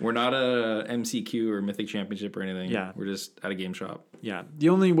 We're not a MCQ or Mythic Championship or anything. Yeah. We're just at a game shop. Yeah. The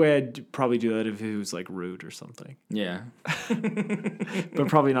only way I'd probably do that if it was like Root or something. Yeah. But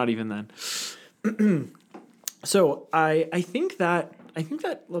probably not even then. So I think that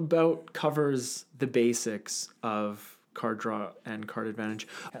about covers the basics of card draw and card advantage.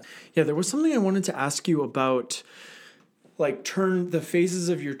 Yeah, there was something I wanted to ask you about, the phases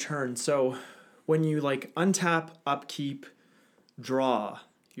of your turn. So when you untap, upkeep, draw,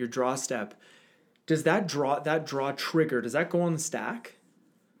 your draw step, does that draw trigger, does that go on the stack?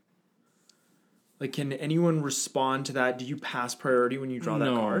 Can anyone respond to that? Do you pass priority when you draw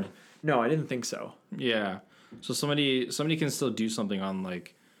that card? No, I didn't think so. Yeah. So somebody can still do something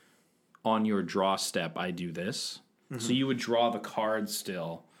on your draw step. I do this. Mm-hmm. So you would draw the card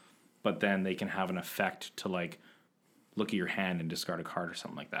still, but then they can have an effect to look at your hand and discard a card or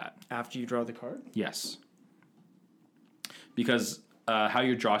something like that. After you draw the card? Yes. Because how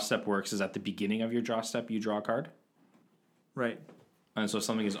your draw step works is at the beginning of your draw step, you draw a card. Right. And so if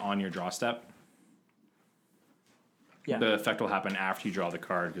something is on your draw step, yeah, the effect will happen after you draw the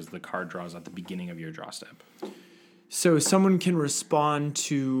card, because the card draws at the beginning of your draw step. So someone can respond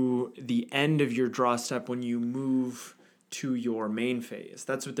to the end of your draw step when you move to your main phase.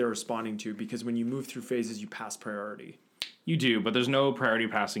 That's what they're responding to, because when you move through phases, you pass priority. You do, but there's no priority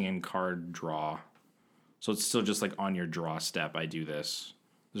passing in card draw. So it's still just on your draw step, I do this.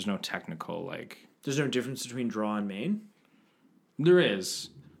 There's no technical There's no difference between draw and main? There is.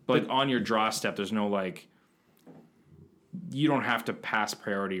 But on your draw step, there's no you don't have to pass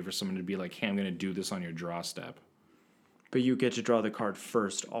priority for someone to be like, hey, I'm going to do this on your draw step. But you get to draw the card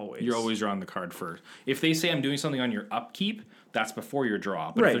first always. You're always drawing the card first. If they say I'm doing something on your upkeep, that's before your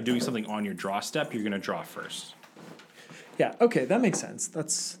draw. But if they're doing something on your draw step, you're going to draw first. Yeah, okay, that makes sense.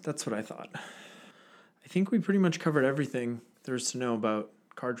 That's what I thought. I think we pretty much covered everything there is to know about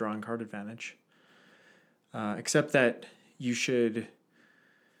card draw and card advantage. Except that you should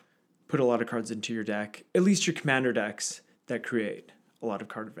put a lot of cards into your deck, at least your commander decks, that create a lot of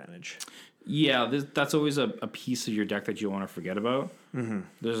card advantage. Yeah, that's always a piece of your deck that you want to forget about. Mm-hmm.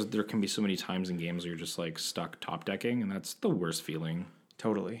 There can be so many times in games where you're just stuck top decking, and that's the worst feeling.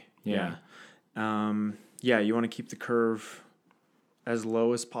 Totally. Yeah. You want to keep the curve as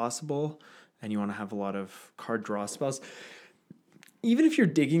low as possible, and you want to have a lot of card draw spells. Even if you're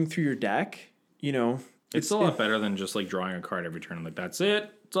digging through your deck, it's a lot better than just drawing a card every turn. That's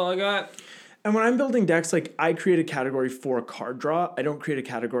it. That's all I got. And when I'm building decks, I create a category for card draw. I don't create a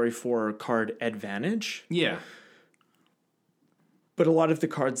category for card advantage. Yeah. But a lot of the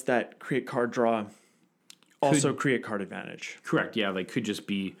cards that create card draw also create card advantage. Correct. Yeah, could just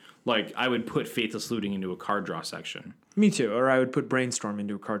be I would put Faithless Looting into a card draw section. Me too. Or I would put Brainstorm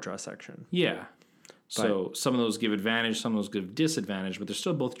into a card draw section. Yeah. So some of those give advantage, some of those give disadvantage, but they're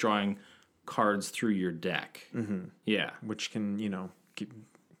still both drawing cards through your deck. Mm-hmm. Yeah. Which can,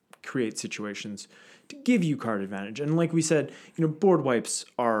 create situations to give you card advantage. And like we said, board wipes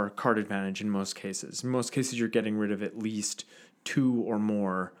are card advantage in most cases. In most cases, you're getting rid of at least 2 or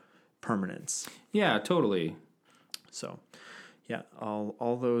more permanents. Yeah, totally. So, yeah,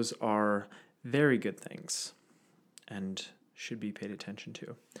 all those are very good things and should be paid attention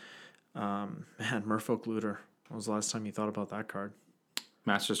to. Man, Merfolk Looter. When was the last time you thought about that card?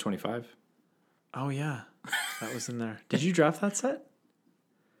 Masters 25. Oh, yeah. That was in there. Did you draft that set?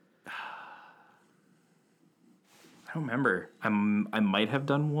 I don't remember. I might have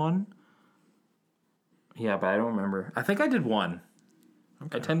done one. Yeah, but I don't remember. I think I did one.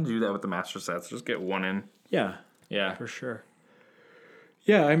 Okay. I tend to do that with the master sets. Just get one in. Yeah. Yeah. For sure.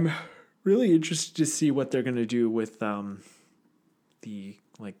 Yeah, I'm really interested to see what they're going to do with the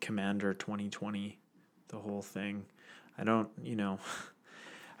like Commander 2020, the whole thing. I don't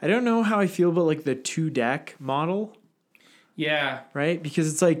know how I feel about like the 2-deck model. Yeah. Right?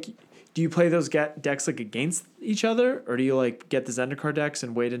 Because it's like, do you play those decks like against each other, or do you like get the Zendikar decks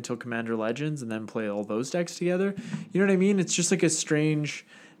and wait until Commander Legends and then play all those decks together? You know what I mean? It's just like a strange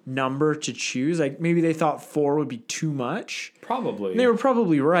number to choose. Like maybe they thought 4 would be too much. Probably. And they were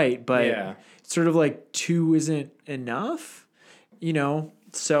probably right, but yeah. It's sort of like 2 isn't enough, you know?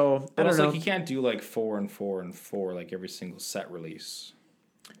 So but I don't know. Like you can't do like 4 and 4 and 4 like every single set release.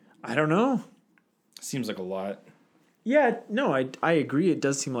 I don't know. Seems like a lot. Yeah, no, I agree. It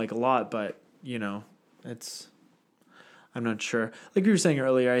does seem like a lot, but you know, I'm not sure. Like we were saying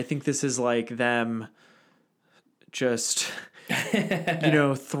earlier, I think this is like them just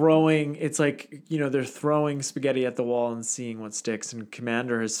throwing. It's like, they're throwing spaghetti at the wall and seeing what sticks, and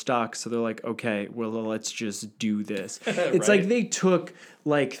Commander has stuck, so they're like, okay, well, let's just do this. It's right. Like they took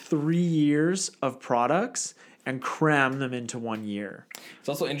like 3 years of products and crammed them into 1 year. It's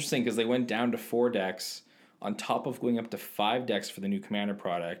also interesting because they went down to 4 decks on top of going up to 5 decks for the new Commander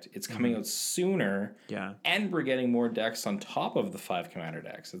product. It's coming out sooner. Yeah. And we're getting more decks on top of the 5 Commander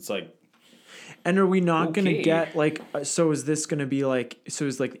decks. It's like... And are we not going to get, like... So is this going to be like... So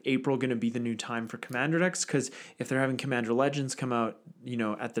is, like, April going to be the new time for Commander decks? Because if they're having Commander Legends come out,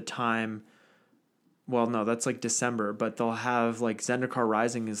 at the time... Well, no, that's, like, December. But they'll have, like, Zendikar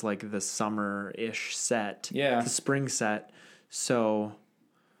Rising is, like, the summer-ish set. Yeah. The spring set. So...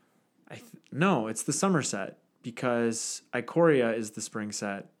 No, it's the summer set because Ikoria is the spring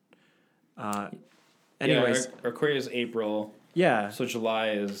set. Anyways, Ikoria is April. Yeah. So July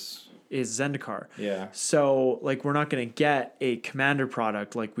is Zendikar. Yeah. So like we're not going to get a Commander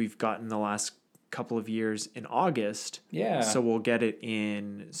product like we've gotten the last couple of years in August. Yeah. So we'll get it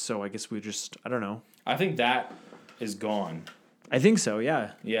in. So I guess I don't know. I think that is gone. I think so.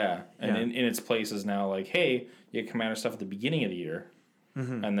 Yeah. Yeah. And in its place is now like, hey, you get Commander stuff at the beginning of the year.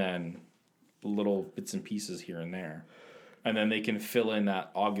 Mm-hmm. And then little bits and pieces here and there. And then they can fill in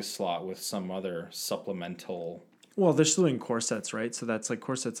that August slot with some other supplemental... Well, they're still doing core sets, right? So that's like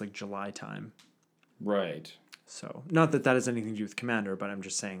core sets like July time. Right. So not that has anything to do with Commander, but I'm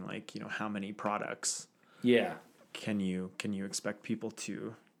just saying like, how many products can you expect people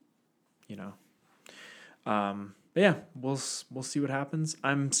to, but yeah, we'll see what happens.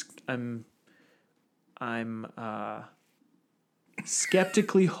 I'm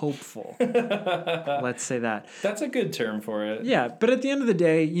skeptically hopeful. Let's say that. That's a good term for it. Yeah, but at the end of the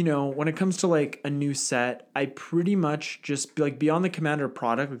day, when it comes to like a new set, I pretty much just like beyond the Commander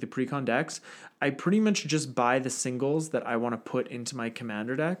product, like the Precon decks, I pretty much just buy the singles that I want to put into my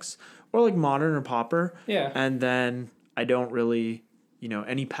Commander decks or like Modern or Pauper. Yeah. And then I don't really,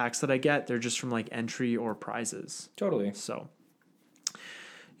 any packs that I get, they're just from like entry or prizes. Totally. So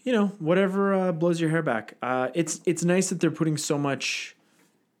whatever blows your hair back. It's nice that they're putting so much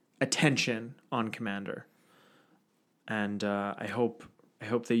attention on Commander, and I hope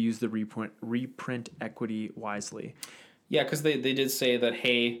they use the reprint equity wisely. Yeah, because they did say that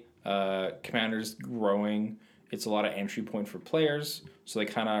hey, Commander's growing. It's a lot of entry point for players, so they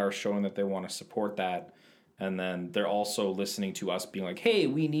kind of are showing that they want to support that. And then they're also listening to us being like, hey,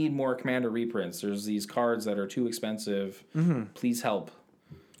 we need more Commander reprints. There's these cards that are too expensive. Mm-hmm. Please help.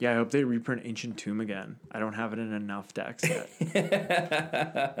 Yeah, I hope they reprint Ancient Tomb again. I don't have it in enough decks yet.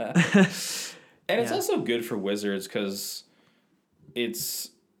 And it's also good for Wizards because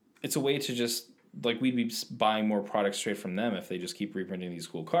it's a way to just, like, we'd be buying more products straight from them if they just keep reprinting these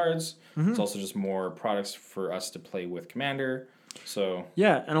cool cards. Mm-hmm. It's also just more products for us to play with Commander. So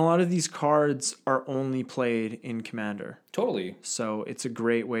yeah, and a lot of these cards are only played in Commander. Totally. So it's a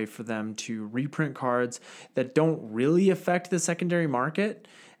great way for them to reprint cards that don't really affect the secondary market,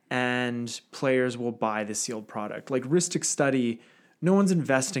 and players will buy the sealed product. Like Rhystic Study, no one's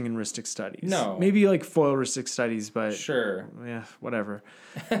investing in Rhystic Studies. No. Maybe like foil Rhystic Studies, but... Sure. Yeah, whatever.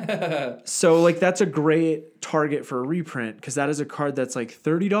 So like that's a great target for a reprint because that is a card that's like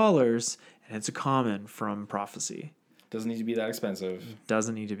 $30 and it's a common from Prophecy. Doesn't need to be that expensive.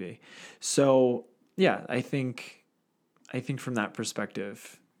 Doesn't need to be. So yeah, I think from that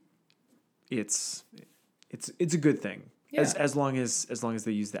perspective, it's a good thing. Yeah. As long as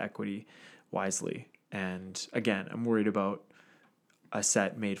they use the equity wisely. And again, I'm worried about a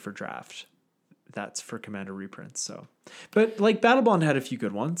set made for draft. That's for Commander reprints. So, but like Battle Bond had a few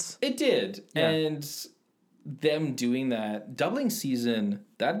good ones. It did, yeah. And them doing that doubling season,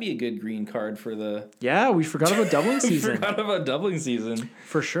 that'd be a good green card for the. Yeah, we forgot about doubling season. Forgot about doubling season.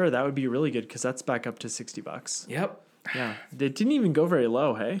 For sure, that would be really good because that's back up to $60. Yep. Yeah, it didn't even go very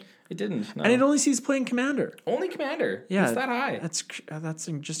low, hey? It didn't. No. And it only sees playing Commander. Only Commander. Yeah, It's that high. That's just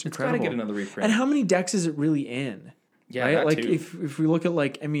It's incredible. got to get another reprint. And how many decks is it really in? Yeah, right? that Like too. if we look at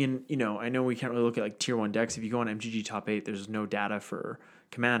like, I mean, you know, I know we can't really look at like tier 1 decks. If you go on MGG top 8, there's no data for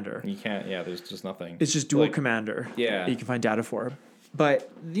Commander. You can't. Yeah, there's just nothing. It's just dual Like, Commander. Yeah. That you can find data for. But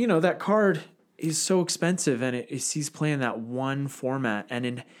you know that card is so expensive, and it sees play in that one format. And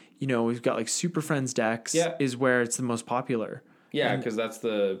in we've got like Super Friends decks. Yeah. Is where it's the most popular. Yeah, because that's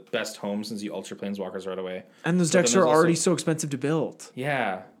the best home since you Ultra Planeswalkers right away. And those decks are already so expensive to build.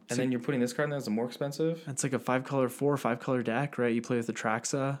 Yeah. And then you're putting this card in there as a more expensive. It's like a 5-color deck, right? You play with the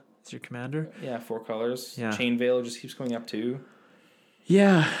Traxa as your commander. Yeah, 4 colors. Yeah. Chain Veil just keeps going up too.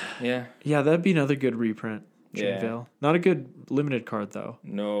 Yeah. Yeah. Yeah, that'd be another good reprint. Chain Veil. Not a good limited card though.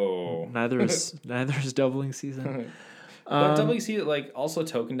 No. Neither is doubling season. But WC, like, also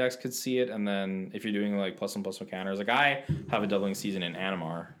token decks could see it, and then if you're doing like +1/+1 counters, like I have a doubling season in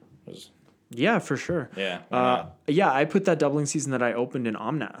Animar. Yeah, for sure. Yeah. Yeah, I put that doubling season that I opened in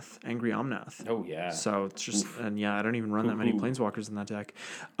Omnath, Angry Omnath. Oh yeah. So it's just I don't even run that many Planeswalkers in that deck.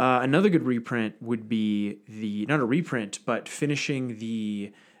 Another good reprint would be not a reprint, but finishing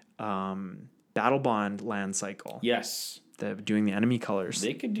the Battle Bond land cycle. Yes. Doing the enemy colors.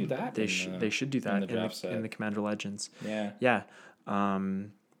 They could do that. They should do that in the Commander Legends. Yeah. Yeah.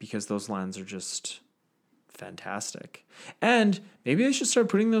 Because those lands are just fantastic. And maybe they should start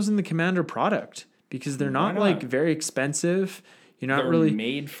putting those in the Commander product because they're not like very expensive. They're really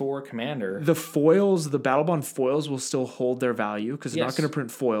made for Commander. The foils, the Battle Bond foils will still hold their value because they're not going to print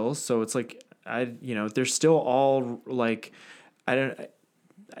foils. So it's like they're still all like I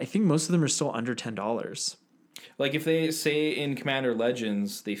think most of them are still under $10. Like if they say in Commander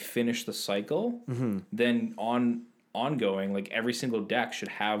Legends they finish the cycle, then ongoing, like every single deck should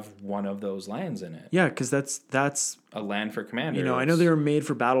have one of those lands in it. Yeah, because that's a land for Commander. I know they were made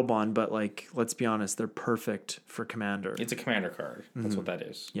for Battle Bond, but like let's be honest, they're perfect for Commander. It's a Commander card. That's what that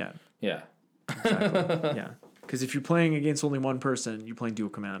is. Yeah. Yeah. Exactly. Yeah. Because if you're playing against only one person, you're playing dual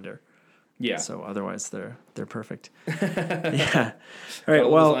Commander. Yeah. So otherwise they're perfect. Yeah. All right.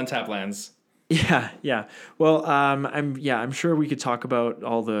 All well, those untap lands. Yeah. Well, I'm sure we could talk about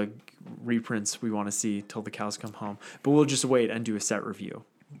all the reprints we want to see till the cows come home, but we'll just wait and do a set review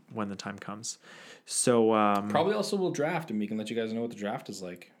when the time comes. So probably also we'll draft and we can let you guys know what the draft is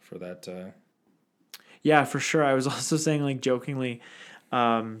like for that. Yeah, for sure. I was also saying like jokingly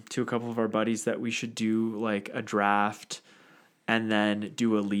to a couple of our buddies that we should do like a draft and then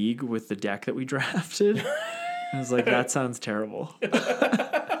do a league with the deck that we drafted. I was like, that sounds terrible.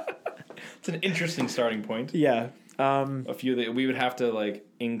 It's an interesting starting point. Yeah. A few that we would have to like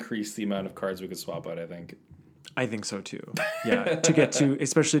increase the amount of cards we could swap out, I think. I think so too. Yeah.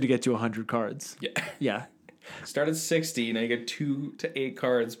 Especially to get to 100 cards. Yeah. Yeah. Start at 60, now you get 2 to 8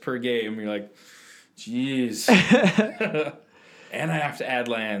 cards per game. You're like, jeez. And I have to add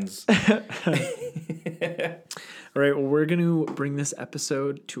lands. All right. Well, we're going to bring this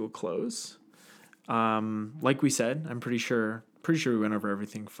episode to a close. Like we said, I'm pretty sure we went over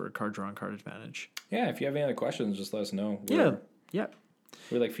everything for card draw and card advantage. Yeah, if you have any other questions, just let us know. Yeah.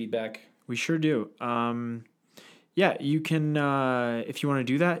 We like feedback. We sure do. Yeah, you can, if you want to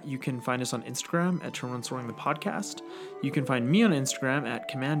do that, you can find us on Instagram at Turn One Soaring the Podcast. You can find me on Instagram at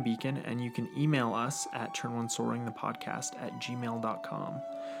Command Beacon, and you can email us at turnonesoaringthepodcast@gmail.com.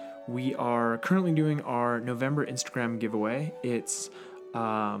 We are currently doing our November Instagram giveaway. It's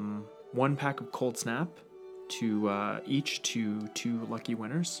 1 pack of Cold Snap each to 2 lucky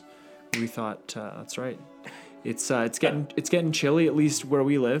winners. We thought that's right. It's getting chilly, at least where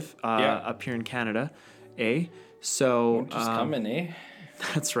we live up here in Canada. So winter's coming, eh?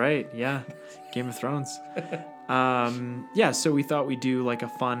 That's right. Yeah, Game of Thrones. So we thought we'd do like a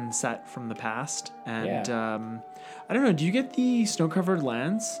fun set from the past, and I don't know. Do you get the snow-covered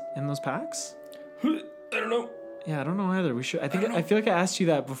lands in those packs? I don't know. Yeah, I don't know either. We should. I feel like I asked you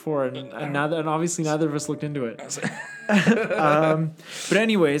that before, and obviously neither of us looked into it. But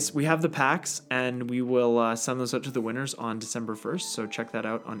anyways, we have the packs, and we will send those out to the winners on December 1st. So check that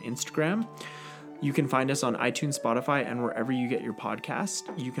out on Instagram. You can find us on iTunes, Spotify, and wherever you get your podcast.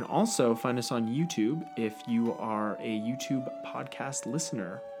 You can also find us on YouTube if you are a YouTube podcast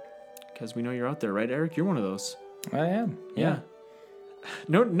listener, because we know you're out there, right, Eric? You're one of those. I am. Yeah.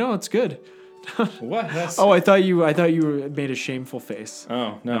 No, it's good. What? I thought you made a shameful face.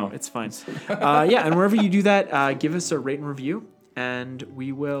 Oh, no. It's fine. And wherever you do that, give us a rate and review, and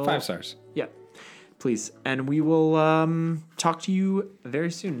we will 5 stars. Yeah. Please. And we will talk to you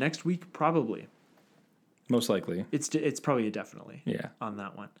very soon. Next week, probably. Most likely. It's probably a definitely. Yeah. On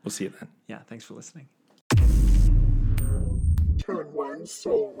that one. We'll see you then. Yeah. Thanks for listening. Turn one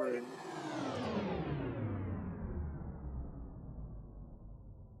soul ring.